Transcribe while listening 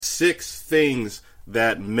6 things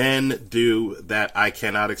that men do that I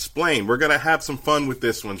cannot explain. We're going to have some fun with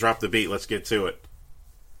this one. Drop the beat. Let's get to it.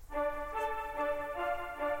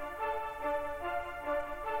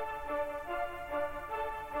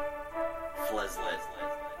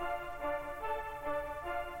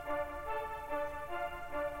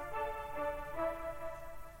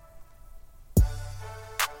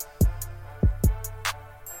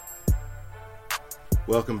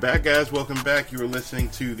 Welcome back, guys. Welcome back. You are listening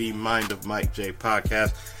to the Mind of Mike J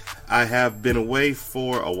podcast. I have been away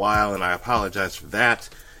for a while, and I apologize for that.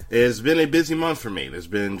 It's been a busy month for me. There's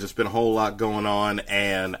been a whole lot going on,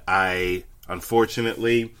 and I,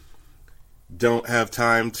 unfortunately, don't have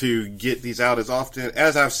time to get these out as often.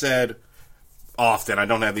 As I've said often, I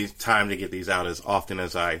don't have the time to get these out as often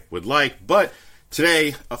as I would like. But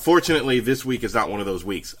today, fortunately, this week is not one of those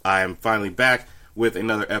weeks. I am finally back with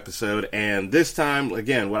another episode, and this time,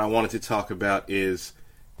 again, what I wanted to talk about is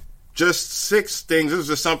just 6 things. This was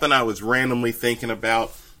just something I was randomly thinking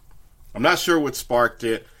about. I'm not sure what sparked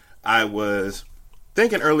it. I was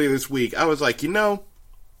thinking earlier this week, I was like,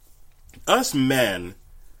 us men,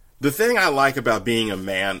 the thing I like about being a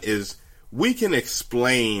man is we can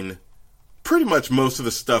explain pretty much most of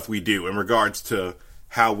the stuff we do in regards to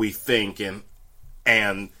how we think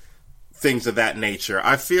and things of that nature.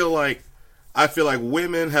 I feel like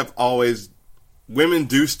women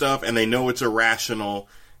do stuff and they know it's irrational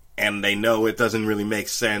and they know it doesn't really make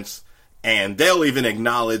sense and they'll even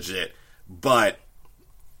acknowledge it,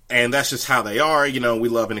 and that's just how they are, we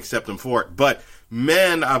love and accept them for it. But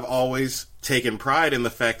men, I've always taken pride in the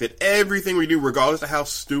fact that everything we do, regardless of how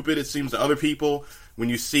stupid it seems to other people, when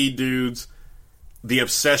you see dudes, the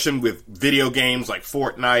obsession with video games like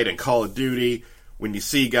Fortnite and Call of Duty, when you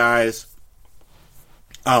see guys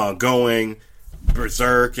going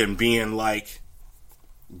berserk and being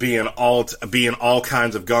all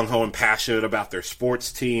kinds of gung-ho and passionate about their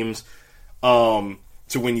sports teams, to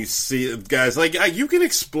when you see guys like, you can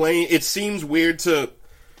explain, it seems weird from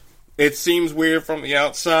the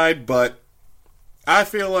outside, but I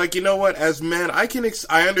feel like, as men, I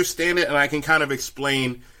understand it and I can kind of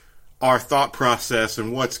explain our thought process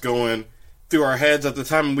and what's going through our heads at the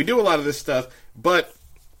time, and we do a lot of this stuff. But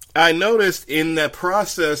I noticed in the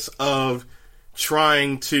process of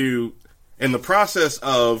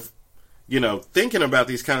thinking about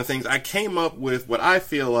these kind of things, I came up with what I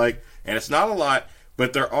feel like, and it's not a lot,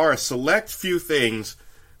 but there are a select few things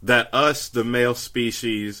that us, the male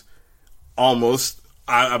species, almost,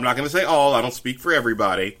 I'm not going to say all, I don't speak for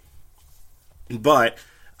everybody, but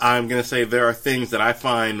I'm going to say there are things that I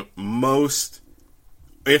find most,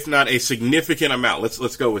 if not a significant amount,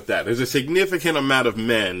 let's go with that. There's a significant amount of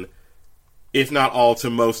men, if not all to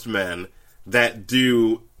most men, that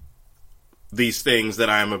do these things that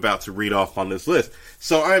I am about to read off on this list.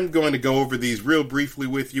 So I'm going to go over these real briefly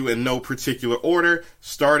with you in no particular order,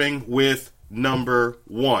 starting with number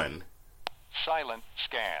 1. Silent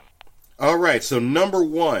scan. All right, so number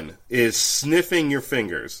 1 is sniffing your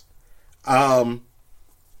fingers. I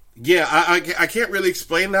can't really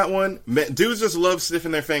explain that one. Dudes just love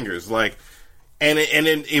sniffing their fingers, and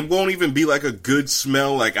it won't even be like a good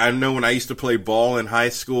smell. Like, I know when I used to play ball in high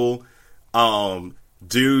school,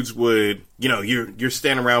 dudes would, you're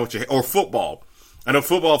standing around with or football. I know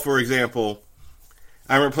football, for example,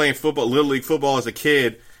 I remember playing football, Little League football as a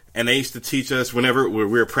kid, and they used to teach us whenever we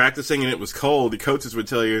were practicing and it was cold, the coaches would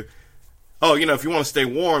tell you, if you want to stay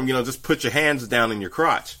warm, just put your hands down in your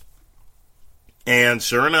crotch. And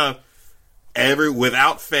sure enough,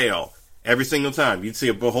 without fail, every single time, you'd see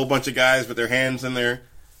a whole bunch of guys with their hands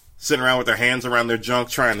sitting around with their hands around their junk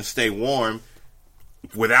trying to stay warm.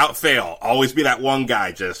 Without fail, always be that one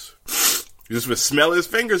guy just would smell his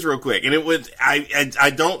fingers real quick. And it would,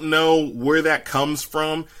 I don't know where that comes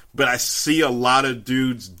from, but I see a lot of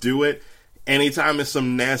dudes do it. Anytime there's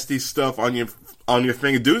some nasty stuff on your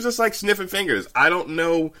finger, dudes just like sniffing fingers. I don't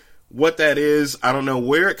know what that is. I don't know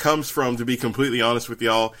where it comes from, to be completely honest with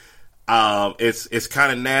y'all. It's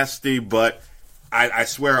kind of nasty, but I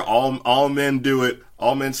swear all men do it.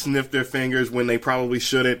 All men sniff their fingers when they probably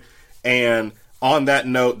shouldn't. And on that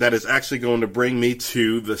note, that is actually going to bring me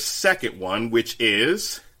to the second one, which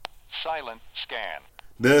is silent scan.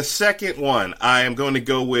 The second one, I am going to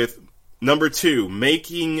go with number 2,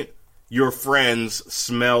 making your friends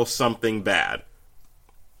smell something bad.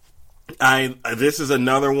 This is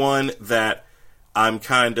another one that I'm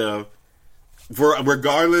kind of,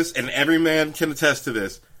 regardless, and every man can attest to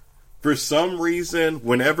this, for some reason,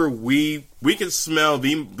 whenever we can smell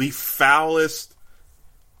the foulest,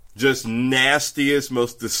 just nastiest,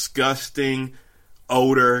 most disgusting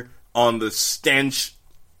odor on the stench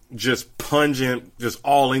just pungent, just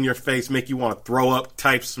all in your face, make you want to throw up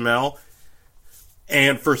type smell.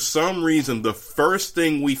 And for some reason, the first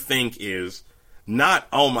thing we think is not,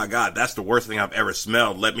 oh my God, that's the worst thing I've ever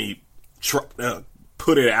smelled. Let me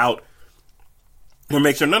put it out or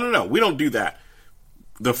make sure. No. We don't do that.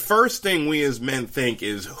 The first thing we as men think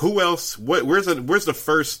is, who else, where's the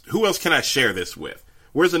first, who else can I share this with?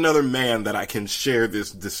 Where's another man that I can share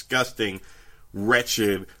this disgusting,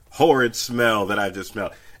 wretched, horrid smell that I just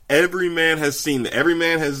smelled? Every man has seen that. Every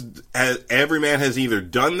man has either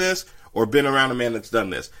done this or been around a man that's done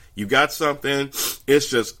this. You got something, it's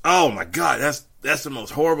just, oh my God, that's the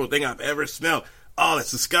most horrible thing I've ever smelled. Oh,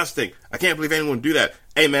 that's disgusting. I can't believe anyone would do that.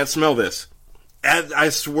 Hey man, smell this. I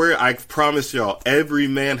swear, I promise y'all, every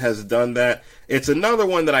man has done that. It's another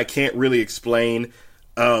one that I can't really explain.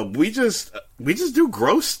 We just do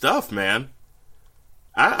gross stuff, man.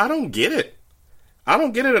 I don't get it. I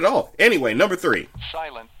don't get it at all. Anyway, number 3.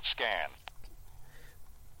 Silent scan.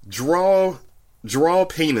 Draw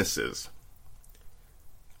penises.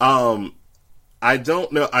 I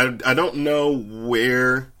don't know. I don't know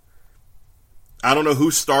where. I don't know who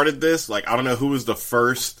started this. Like, I don't know who was the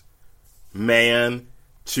first man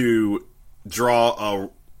to draw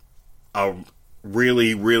a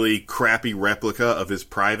really, really crappy replica of his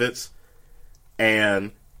privates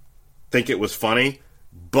and think it was funny.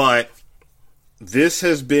 But this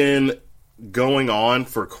has been going on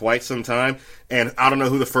for quite some time, and I don't know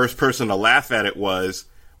who the first person to laugh at it was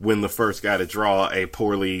when the first guy to draw a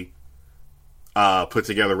poorly put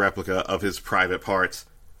together replica of his private parts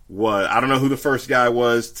was. I don't know who the first guy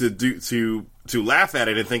was to laugh at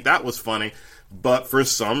it and think that was funny, but for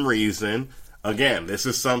some reason, again, this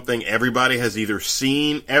is something everybody has either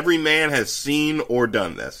seen, every man has seen or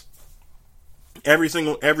done this. Every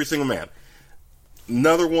single man.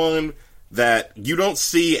 Another one that you don't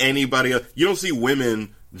see anybody, you don't see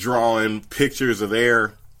women drawing pictures of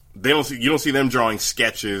you don't see them drawing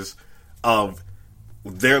sketches of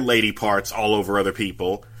their lady parts all over other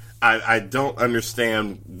people. I don't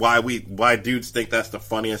understand why dudes think that's the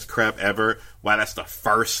funniest crap ever, why that's the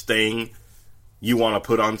first thing you want to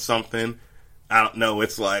put on something. I don't know,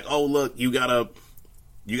 it's like, oh look, you got a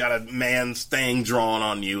man's thing drawn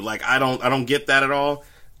on you. Like, I don't get that at all.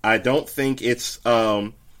 I don't think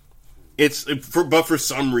but for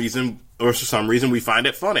some reason we find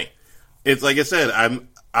it funny. It's like I said,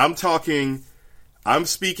 I'm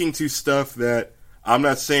speaking to stuff that I'm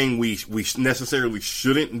not saying we necessarily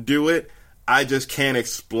shouldn't do it. I just can't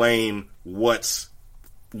explain what's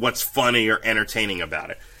funny or entertaining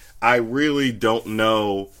about it. I really don't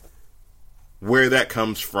know where that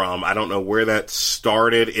comes from. I don't know where that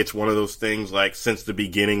started. It's one of those things like since the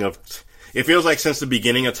beginning of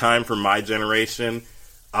time for my generation.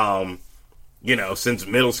 Since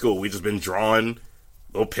middle school, we've just been drawing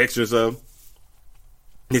little pictures of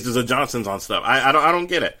Johnsons on stuff. I don't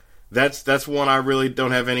get it. That's one I really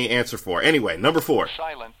don't have any answer for. Anyway, number 4.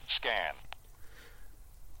 Silent scan.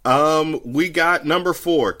 We got number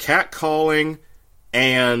 4, catcalling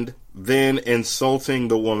and then insulting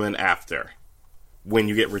the woman after when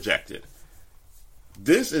you get rejected.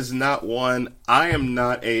 This is not one. I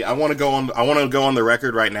want to go on the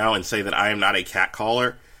record right now and say that I am not a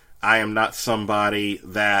catcaller. I am not somebody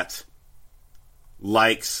that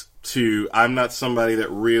I'm not somebody that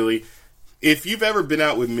really, if you've ever been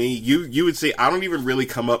out with me, you would see I don't even really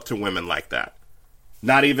come up to women like that.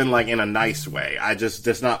 Not even like in a nice way. I just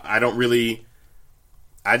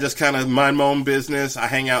kind of mind my own business. I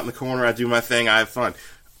hang out in the corner. I do my thing. I have fun.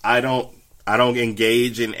 I don't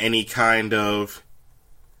engage in any kind of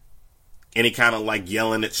like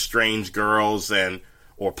yelling at strange girls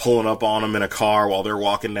or pulling up on them in a car while they're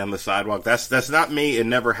walking down the sidewalk. That's not me. It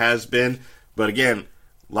never has been. But again,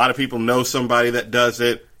 a lot of people know somebody that does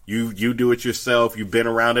it. You do it yourself. You've been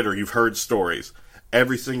around it or you've heard stories.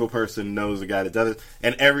 Every single person knows a guy that does it.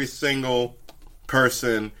 And every single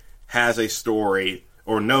person has a story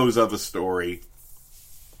or knows of a story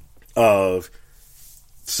of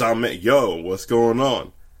what's going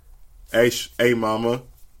on? Hey, mama.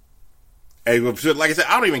 Hey, like I said,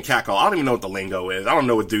 I don't even catcall. I don't even know what the lingo is. I don't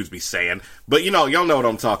know what dudes be saying. But, y'all know what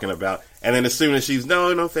I'm talking about. And then as soon as she's,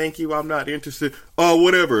 no, thank you, I'm not interested. Oh,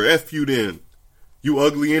 whatever, F you then. You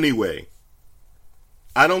ugly anyway.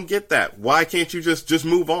 I don't get that. Why can't you just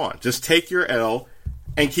move on? Just take your L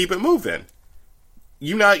and keep it moving.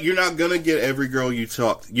 You're not gonna get every girl you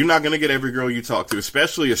talk. You're not gonna get every girl you talk to,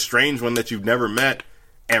 especially a strange one that you've never met,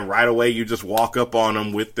 and right away you just walk up on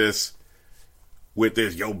them with this,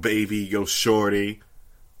 yo baby, yo shorty,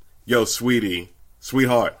 yo sweetie,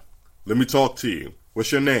 sweetheart, let me talk to you.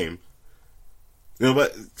 What's your name?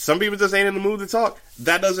 But some people just ain't in the mood to talk.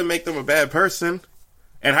 That doesn't make them a bad person.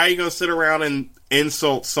 And how are you going to sit around and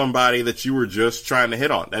insult somebody that you were just trying to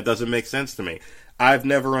hit on? That doesn't make sense to me. I've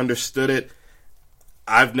never understood it.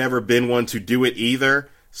 I've never been one to do it either.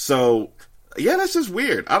 So, yeah, that's just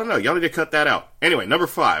weird. I don't know. Y'all need to cut that out. Anyway, number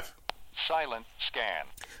 5. Silent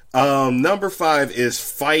scan. Number 5 is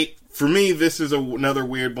fight. For me, this is another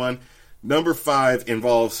weird one. Number 5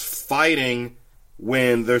 involves fighting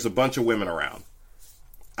when there's a bunch of women around.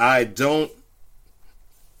 I don't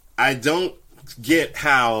get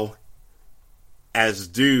how, as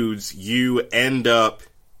dudes, you end up.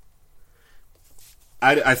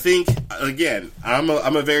 I think, again, I'm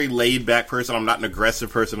a very laid back person. I'm not an aggressive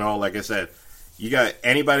person at all. Like I said, you got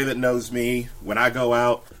anybody that knows me, when I go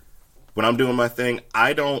out, when I'm doing my thing,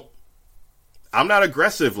 I'm not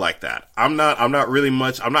aggressive like that. I'm not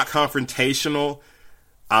confrontational.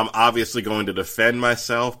 I'm obviously going to defend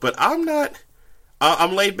myself, but I'm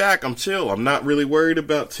laid back. I'm chill. I'm not really worried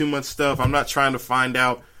about too much stuff. I'm not trying to find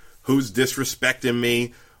out who's disrespecting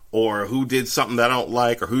me or who did something that I don't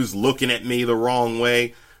like or who's looking at me the wrong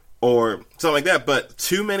way or something like that. But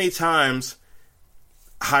too many times,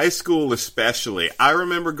 high school especially, I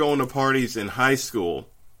remember going to parties in high school,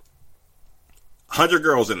 100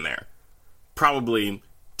 girls in there, probably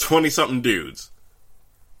 20-something dudes.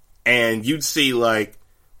 And you'd see, like,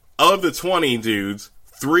 of the 20 dudes,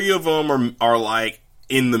 3 of them are like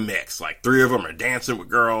in the mix. Like 3 of them are dancing with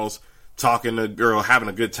girls, talking to girls, having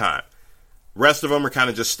a good time. Rest of them are kind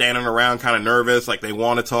of just standing around, kind of nervous, like they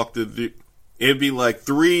want to talk to. It'd be like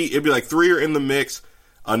 3 are in the mix.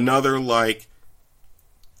 Another like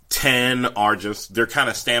 10 are just, they're kind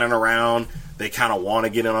of standing around. They kind of want to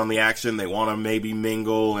get in on the action. They want to maybe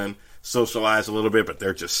mingle and socialize a little bit, but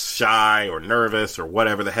they're just shy or nervous or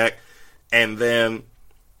whatever the heck. And then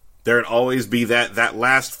there'd always be that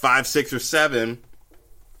last 5, 6, or 7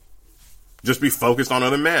 just be focused on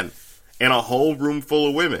other men and a whole room full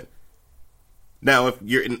of women. Now, if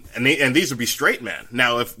you're and these would be straight men.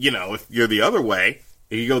 Now, if you're the other way,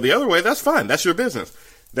 if you go the other way, that's fine. That's your business.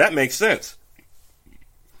 That makes sense.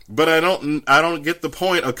 But I don't get the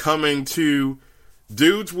point of coming to.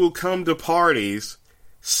 Dudes will come to parties,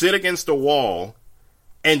 sit against a wall,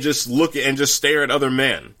 and just look and just stare at other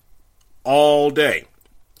men all day.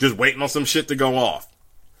 Just waiting on some shit to go off.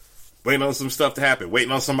 Waiting on some stuff to happen.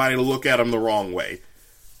 Waiting on somebody to look at them the wrong way.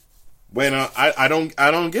 I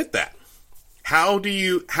don't get that. How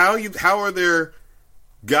are there,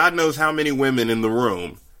 God knows how many women in the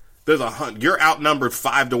room. You're outnumbered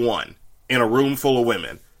 5-1 in a room full of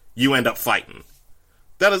women. You end up fighting.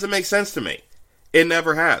 That doesn't make sense to me. It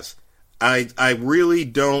never has. I really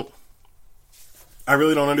don't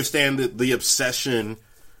understand the obsession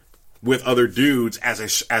with other dudes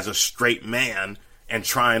as a straight man and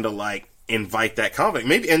trying to like invite that conflict.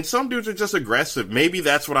 Maybe, and some dudes are just aggressive. Maybe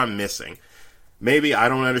that's what I'm missing. Maybe I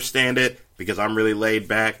don't understand it because I'm really laid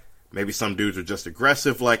back. Maybe some dudes are just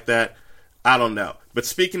aggressive like that. I don't know. But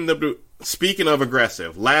speaking of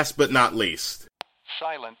aggressive, last but not least,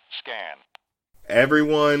 silent scan.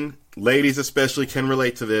 Everyone, ladies especially, can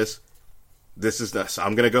relate to this.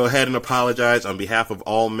 I'm going to go ahead and apologize on behalf of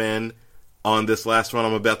all men on this last one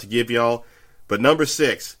I'm about to give y'all. But number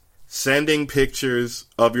 6, sending pictures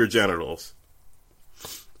of your genitals.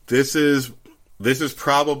 This is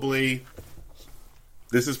probably,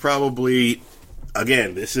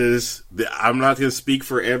 again, I'm not going to speak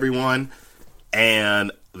for everyone,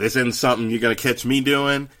 and this isn't something you're going to catch me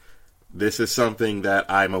doing. This is something that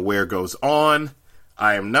I'm aware goes on.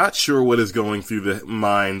 I am not sure what is going through the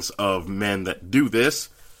minds of men that do this,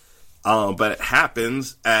 but it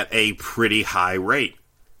happens at a pretty high rate,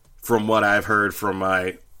 from what I've heard from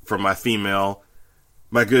my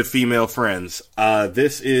good female friends.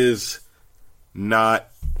 This is not.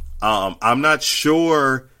 I'm not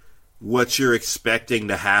sure what you're expecting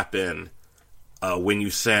to happen when you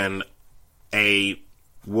send a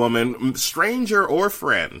woman, stranger or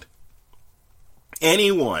friend,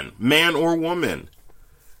 anyone, man or woman.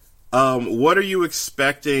 What are you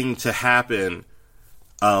expecting to happen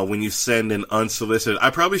when you send an unsolicited?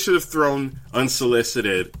 I probably should have thrown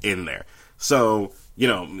unsolicited in there. So,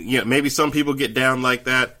 maybe some people get down like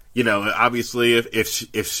that. Obviously,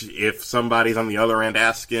 if somebody's on the other end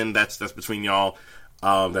asking, that's between y'all.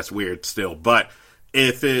 That's weird still. But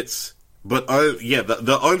the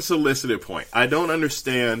unsolicited point. I don't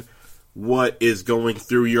understand what is going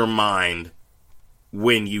through your mind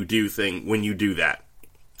when you do that.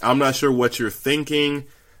 I'm not sure what you're thinking.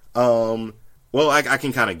 I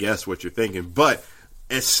can kind of guess what you're thinking, but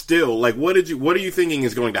it's still like, what are you thinking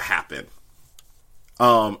is going to happen?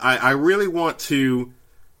 I really want to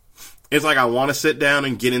it's like I want to sit down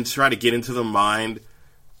and try to get into the mind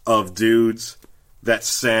of dudes that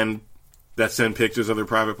send pictures of their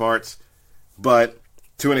private parts, but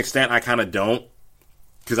to an extent I kind of don't,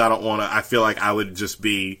 because I don't want to. I feel like I would just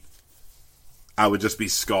be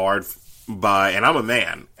scarred by, and I'm a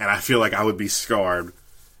man, and I feel like I would be scarred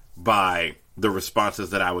by the responses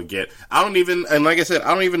that I would get. And like I said,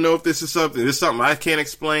 I don't even know if this is something I can't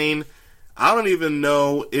explain. I don't even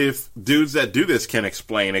know if dudes that do this can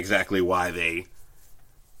explain exactly why they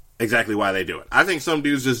do it. I think some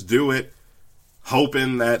dudes just do it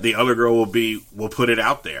hoping that the other girl will put it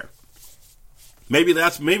out there. Maybe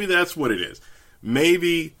that's what it is.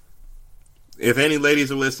 Maybe if any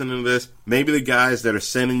ladies are listening to this, maybe the guys that are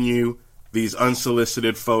sending you these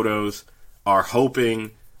unsolicited photos are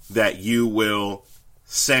hoping that you will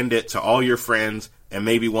send it to all your friends, and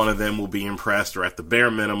maybe one of them will be impressed, or at the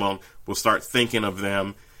bare minimum will start thinking of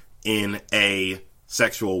them in a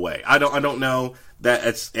sexual way. I don't know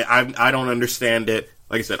that I don't understand it.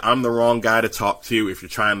 Like I said, I'm the wrong guy to talk to if you're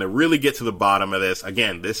trying to really get to the bottom of this.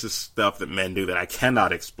 Again, this is stuff that men do that I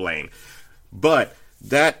cannot explain. But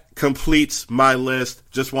that completes my list.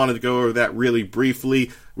 Just wanted to go over that really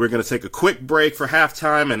briefly. We're going to take a quick break for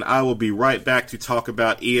halftime, and I will be right back to talk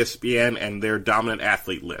about ESPN and their dominant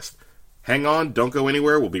athlete list. Hang on, don't go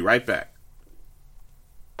anywhere. We'll be right back.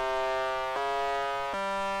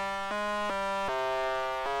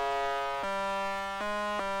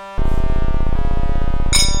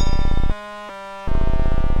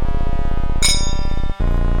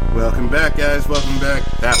 Welcome back, guys. Welcome back.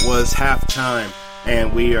 That was halftime.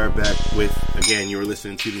 And we are back with, again, you were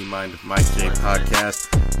listening to the Mind of Mike J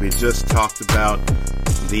podcast. We just talked about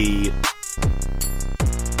the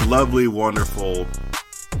lovely, wonderful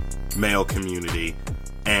male community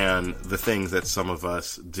and the things that some of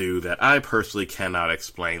us do that I personally cannot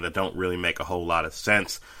explain, that don't really make a whole lot of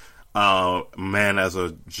sense. Man, as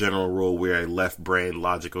a general rule, we're a left-brain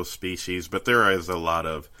logical species, but there is a lot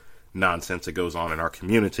of nonsense that goes on in our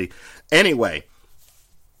community. Anyway,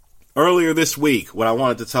 earlier this week, what I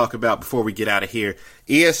wanted to talk about before we get out of here,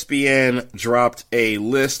 ESPN dropped a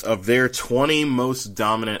list of their 20 most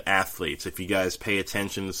dominant athletes. If you guys pay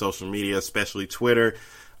attention to social media, especially Twitter,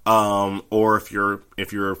 or if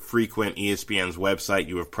you're a frequent ESPN's website,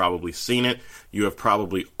 you have probably seen it. You have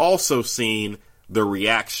probably also seen the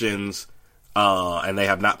reactions, and they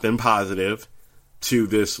have not been positive, to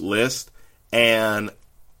this list. And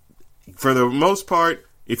for the most part,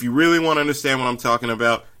 if you really want to understand what I'm talking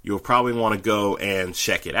about, you'll probably want to go and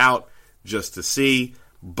check it out just to see.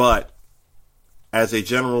 But as a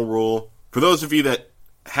general rule, for those of you that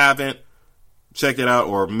haven't checked it out,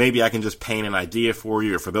 or maybe I can just paint an idea for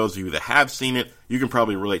you, or for those of you that have seen it, you can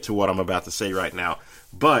probably relate to what I'm about to say right now.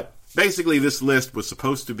 But basically, this list was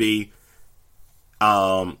supposed to be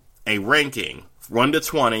a ranking, 1 to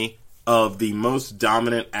 20, of the most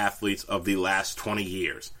dominant athletes of the last 20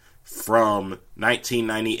 years. From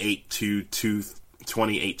 1998 to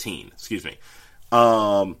 2018, excuse me.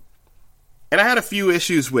 And I had a few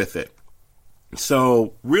issues with it.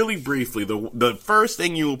 So, really briefly, the first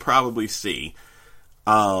thing you will probably see,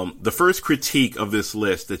 the first critique of this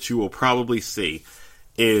list that you will probably see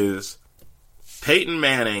is Peyton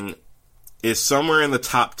Manning is somewhere in the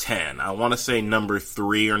top 10. I want to say number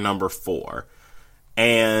 3 or number 4.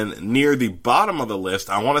 And near the bottom of the list,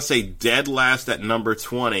 I want to say dead last at number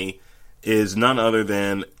 20, is none other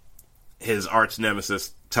than his arch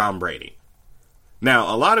nemesis, Tom Brady.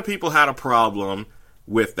 Now, a lot of people had a problem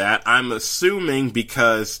with that. I'm assuming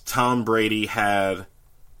because Tom Brady has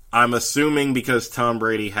has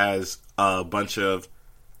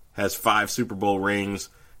 5 Super Bowl rings,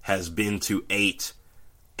 has been to 8,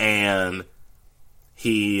 and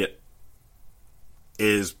he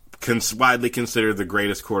is widely considered the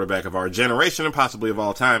greatest quarterback of our generation and possibly of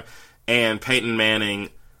all time. And Peyton Manning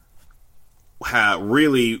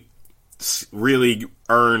really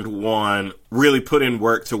earned one, really put in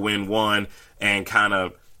work to win one, and kind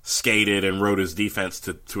of skated and rode his defense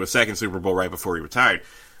to a second Super Bowl right before he retired.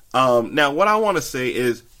 Now, what I want to say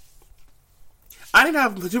is, I didn't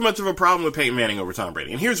have too much of a problem with Peyton Manning over Tom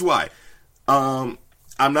Brady, and here's why. I'm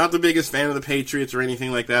not the biggest fan of the Patriots or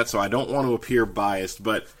anything like that, so I don't want to appear biased,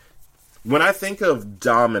 but when I think of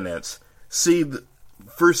dominance,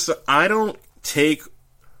 I don't take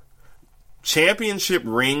championship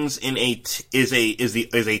rings in a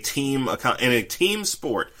team in a team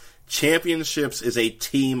sport. Championships is a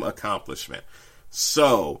team accomplishment.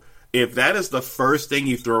 So, if that is the first thing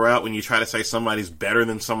you throw out when you try to say somebody's better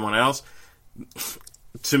than someone else,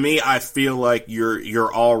 to me, I feel like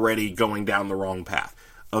you're already going down the wrong path.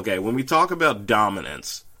 Okay, when we talk about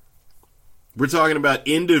dominance, We're talking about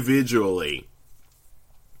individually.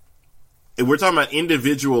 We're talking about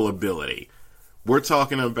individual ability. We're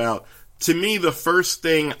talking about, to me, the first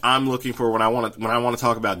thing I'm looking for when I want to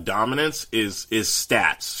talk about dominance is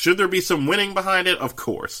stats. Should there be some winning behind it? Of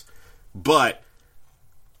course.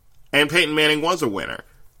 And Peyton Manning was a winner.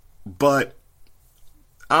 But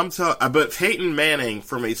Peyton Manning,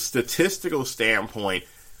 from a statistical standpoint,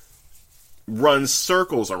 runs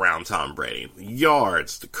circles around Tom Brady.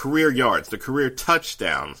 Yards, the career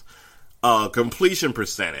touchdowns, completion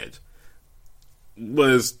percentage.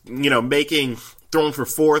 Was, throwing for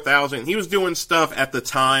 4,000. He was doing stuff at the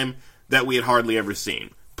time that we had hardly ever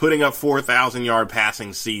seen. Putting up 4,000-yard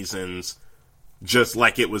passing seasons just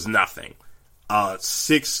like it was nothing. Throwing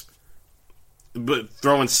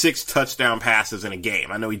 6 touchdown passes in a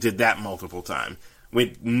game. I know he did that multiple times.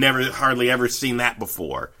 We'd hardly ever seen that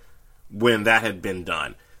before when that had been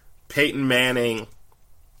done. Peyton Manning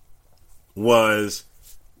was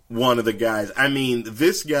one of the guys. I mean,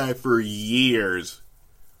 this guy for years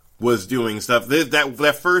was doing stuff.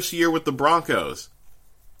 That first year with the Broncos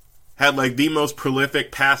had like the most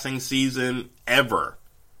prolific passing season ever.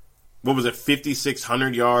 What was it,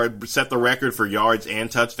 5,600 yards? Set the record for yards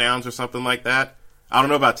and touchdowns or something like that. I don't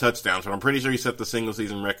know about touchdowns, but I'm pretty sure he set the single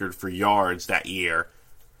season record for yards that year.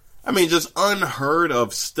 I mean, just unheard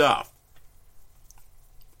of stuff.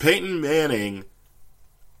 Peyton Manning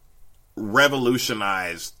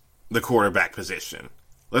revolutionized the quarterback position.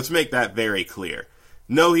 Let's make that very clear.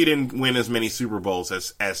 No, he didn't win as many Super Bowls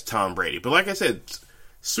as Tom Brady. But like I said,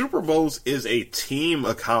 Super Bowls is a team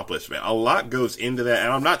accomplishment. A lot goes into that,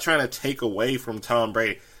 and I'm not trying to take away from Tom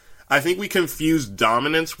Brady. I think we confuse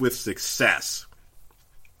dominance with success.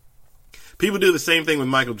 People do the same thing with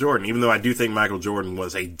Michael Jordan, even though I do think Michael Jordan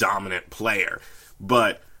was a dominant player.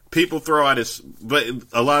 But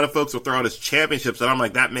a lot of folks will throw out his championships, and I'm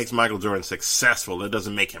like, that makes Michael Jordan successful. That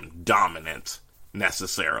doesn't make him dominant,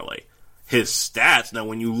 necessarily. His stats, now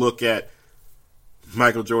when you look at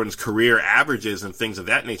Michael Jordan's career averages and things of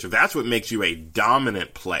that nature, that's what makes you a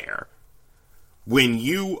dominant player. When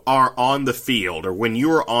you are on the field, or when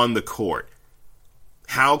you are on the court,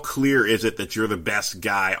 how clear is it that you're the best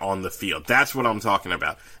guy on the field? That's what I'm talking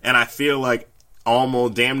about. And I feel like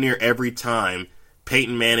almost damn near every time,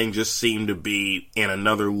 Peyton Manning just seemed to be in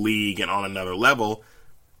another league and on another level.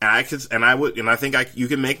 And I think you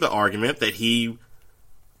can make the argument that he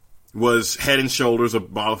was head and shoulders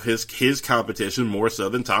above his competition more so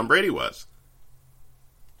than Tom Brady was.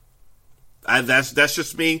 That's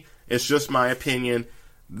just me. It's just my opinion.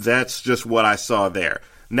 That's just what I saw there.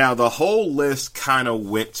 Now, the whole list kind of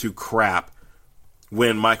went to crap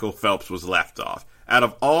when Michael Phelps was left off. Out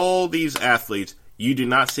of all these athletes, you do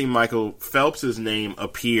not see Michael Phelps' name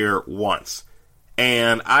appear once.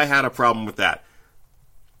 And I had a problem with that.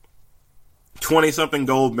 20-something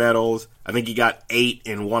gold medals. I think he got 8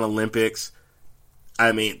 in one Olympics.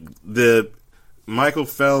 I mean, the Michael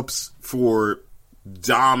Phelps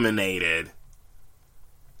dominated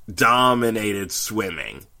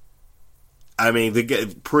swimming. I mean,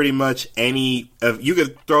 pretty much you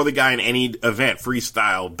could throw the guy in any event,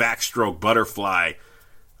 freestyle, backstroke, butterfly,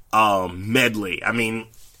 medley. I mean,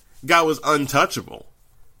 guy was untouchable.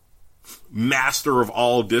 Master of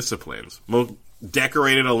all disciplines. Most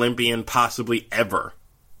decorated Olympian possibly ever.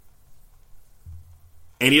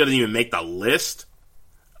 And he doesn't even make the list.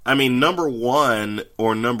 I mean, number 1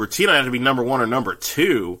 or number 2, you don't have to be number 1 or number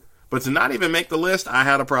 2, but to not even make the list, I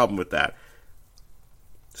had a problem with that.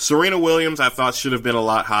 Serena Williams, I thought, should have been a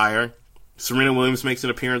lot higher. Serena Williams makes an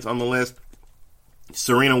appearance on the list.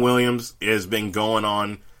 Serena Williams has been going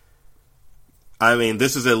on. I mean,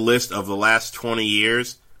 this is a list of the last 20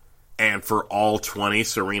 years, and for all 20,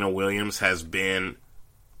 Serena Williams has been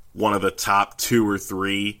one of the top 2 or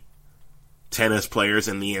 3 tennis players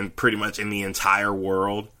pretty much in the entire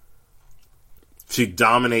world. She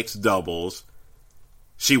dominates doubles.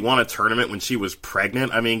 She won a tournament when she was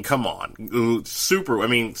pregnant. I mean, come on.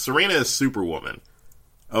 Serena is Superwoman.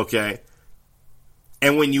 Okay?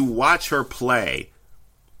 And when you watch her play,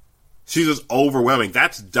 she's just overwhelming.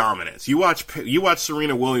 That's dominance. You watch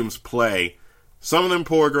Serena Williams play, some of them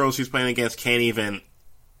poor girls she's playing against can't even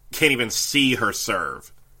see her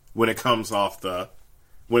serve when it's coming off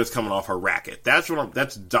her racket.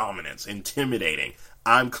 That's dominance, intimidating.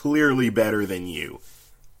 I'm clearly better than you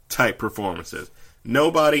type performances.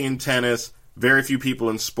 Nobody in tennis, very few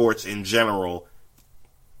people in sports in general,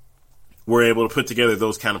 were able to put together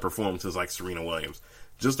those kind of performances like Serena Williams.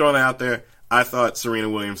 Just throwing that out there, I thought Serena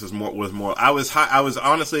Williams was more. I was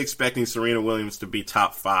honestly expecting Serena Williams to be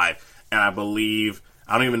top 5, and I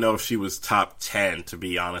I don't even know if she was top 10, to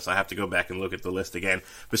be honest. I have to go back and look at the list again.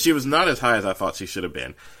 But she was not as high as I thought she should have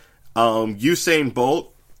been. Usain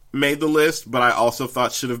Bolt made the list, but I also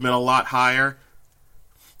thought should have been a lot higher.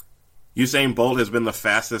 Usain Bolt has been the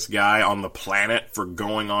fastest guy on the planet for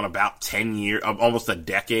going on about 10 years, almost a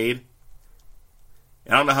decade.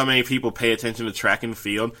 I don't know how many people pay attention to track and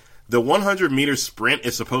field. The 100-meter sprint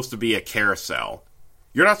is supposed to be a carousel.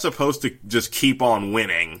 You're not supposed to just keep on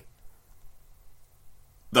winning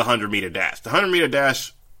the 100-meter dash. The 100-meter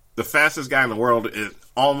dash, the fastest guy in the world, it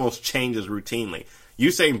almost changes routinely.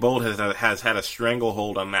 Usain Bolt has had a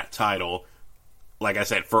stranglehold on that title, like I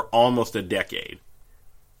said, for almost a decade.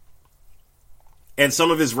 And some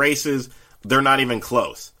of his races, they're not even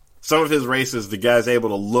close. Some of his races, the guy's able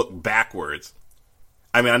to look backwards.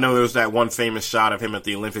 I mean, I know there was that one famous shot of him at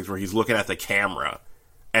the Olympics where he's looking at the camera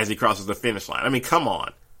as he crosses the finish line. I mean, come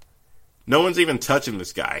on. No one's even touching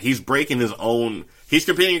this guy. He's breaking his own... He's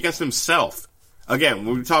competing against himself. Again,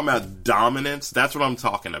 when we're talking about dominance, that's what I'm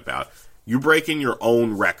talking about. You're breaking your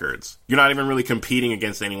own records. You're not even really competing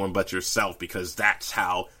against anyone but yourself because that's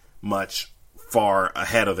how much far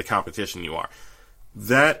ahead of the competition you are.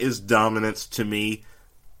 That is dominance to me.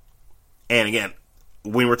 And again,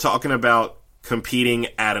 when we're talking about competing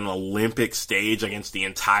at an Olympic stage against the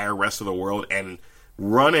entire rest of the world and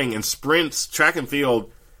running and sprints, track and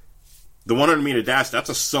field, the 100-meter dash, that's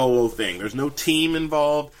a solo thing. There's no team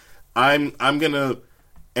involved. I'm gonna,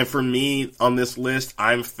 and for me on this list,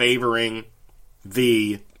 I'm favoring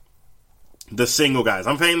the single guys.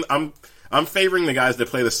 I'm favoring the guys that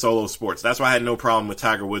play the solo sports. That's why I had no problem with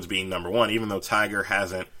Tiger Woods being number one, even though Tiger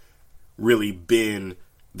hasn't really been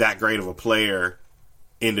that great of a player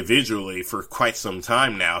individually for quite some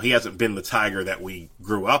time now. He hasn't been the Tiger that we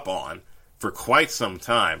grew up on for quite some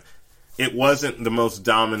time. It wasn't the most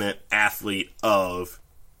dominant athlete of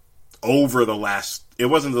over the last... It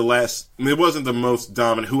wasn't the most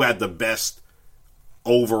dominant who had the best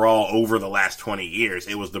overall over the last 20 years.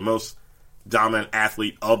 It was the most dominant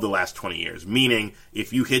athlete of the last 20 years. Meaning,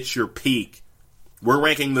 if you hit your peak, we're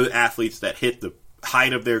ranking the athletes that hit the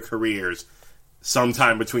height of their careers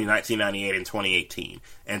sometime between 1998 and 2018.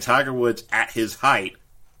 And Tiger Woods, at his height,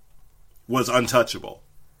 was untouchable.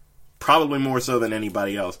 Probably more so than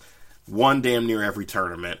anybody else. Won damn near every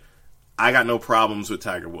tournament. I got no problems with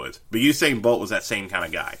Tiger Woods. But Usain Bolt was that same kind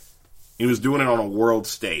of guy. He was doing it on a world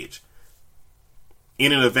stage.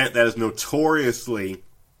 In an event that is notoriously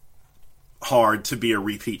hard to be a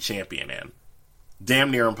repeat champion in. Damn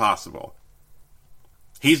near impossible.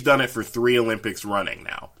 He's done it for 3 Olympics running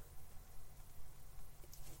now.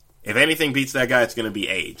 If anything beats that guy, it's going to be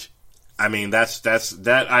age. I mean,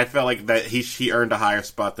 that. I felt like that he earned a higher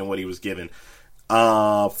spot than what he was given.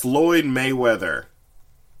 Floyd Mayweather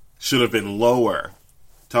should have been lower.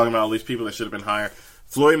 Talking about all these people that should have been higher.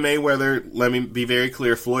 Floyd Mayweather, let me be very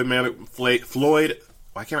clear. Floyd,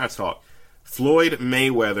 why can't I talk? Floyd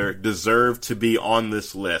Mayweather deserved to be on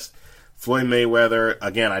this list. Floyd Mayweather,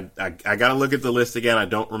 again, I got to look at the list again. I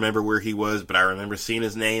don't remember where he was, but I remember seeing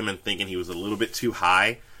his name and thinking he was a little bit too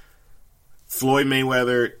high. Floyd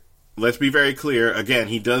Mayweather, let's be very clear. Again,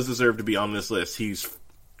 he does deserve to be on this list. He's,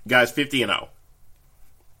 guys, 50-0.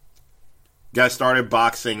 Guy started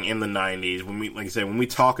boxing in the 90s. When we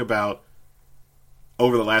talk about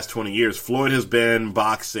over the last 20 years, Floyd has been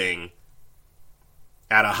boxing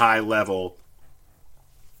at a high level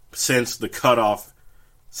since the cutoff,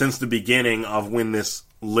 since the beginning of when this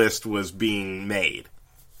list was being made.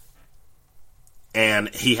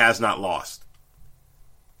 And he has not lost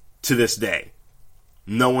to this day.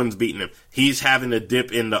 No one's beaten him. He's having to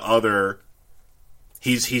dip into other...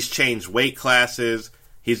 He's changed weight classes.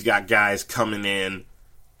 He's got guys coming in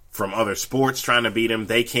from other sports trying to beat him.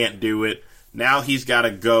 They can't do it. Now he's got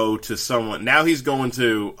to go to someone... Now he's going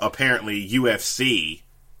to, apparently, UFC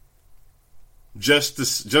just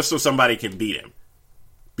so somebody can beat him.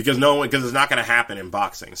 Because it's not going to happen in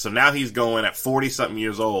boxing. So now he's going at 40-something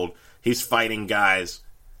years old. He's fighting guys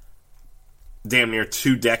damn near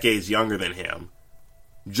 2 decades younger than him.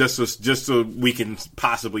 Just so we can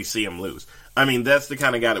possibly see him lose. I mean, that's the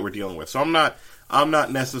kind of guy that we're dealing with. So I'm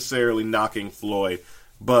not necessarily knocking Floyd,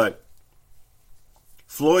 but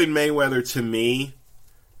Floyd Mayweather to me,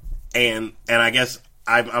 and I guess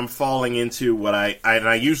I'm falling into what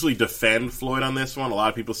I usually defend Floyd on this one. A lot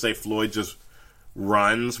of people say Floyd just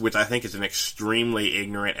runs, which I think is an extremely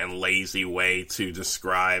ignorant and lazy way to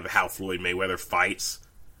describe how Floyd Mayweather fights.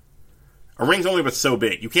 A ring's only but so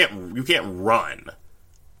big. You can't run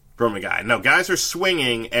from a guy. No, guys are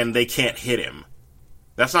swinging and they can't hit him.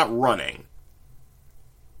 That's not running.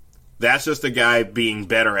 That's just a guy being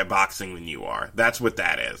better at boxing than you are. That's what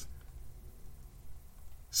that is.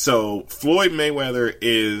 So Floyd Mayweather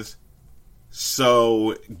is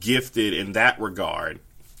so gifted in that regard.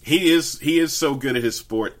 He is so good at his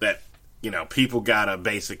sport that, people gotta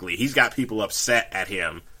basically, he's got people upset at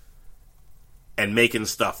him and making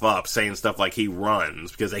stuff up, saying stuff like he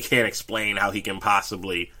runs because they can't explain how he can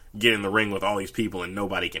possibly get in the ring with all these people and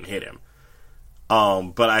nobody can hit him.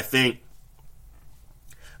 But I think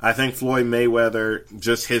Floyd Mayweather,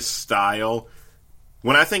 just his style.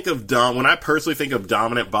 When I personally think of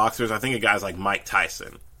dominant boxers, I think of guys like Mike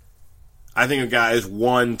Tyson. I think of guys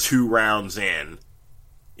 1-2 rounds in.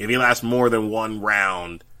 If he lasts more than one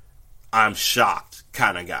round, I'm shocked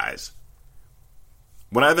kind of guys.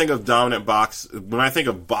 When I think of when I think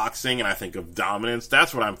of boxing and I think of dominance,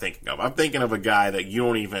 that's what I'm thinking of. I'm thinking of a guy that you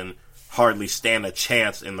don't even hardly stand a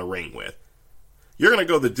chance in the ring with. You're going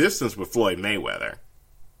to go the distance with Floyd Mayweather.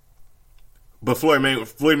 But Floyd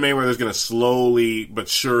Mayweather is going to slowly but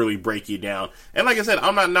surely break you down. And like I said,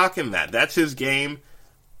 I'm not knocking that. That's his game.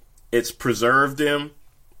 It's preserved him.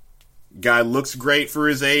 Guy looks great for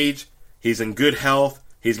his age. He's in good health.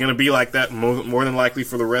 He's going to be like that more than likely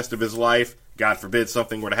for the rest of his life. God forbid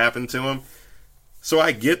something were to happen to him. So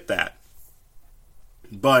I get that.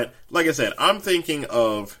 But like I said, I'm thinking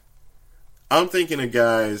of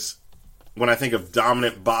guys. When I think of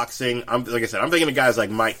dominant boxing, I'm thinking of guys like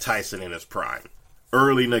Mike Tyson in his prime.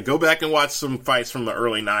 Go back and watch some fights from the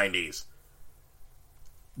early 90s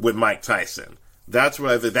with Mike Tyson.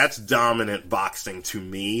 That's dominant boxing to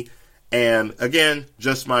me. And again,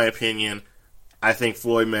 just my opinion, I think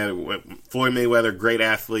Floyd Mayweather, great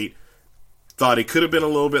athlete, thought he could have been a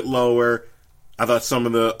little bit lower. I thought some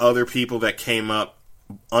of the other people that came up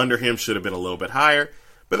under him should have been a little bit higher.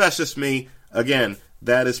 But that's just me. Again,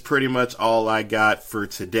 that is pretty much all I got for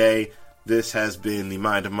today. This has been the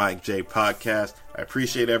Mind of Mike J podcast. I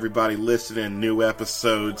appreciate everybody listening. New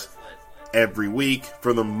episodes every week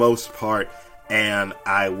for the most part. And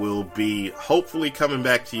I will be hopefully coming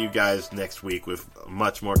back to you guys next week with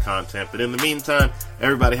much more content. But in the meantime,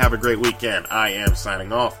 everybody have a great weekend. I am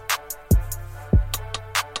signing off.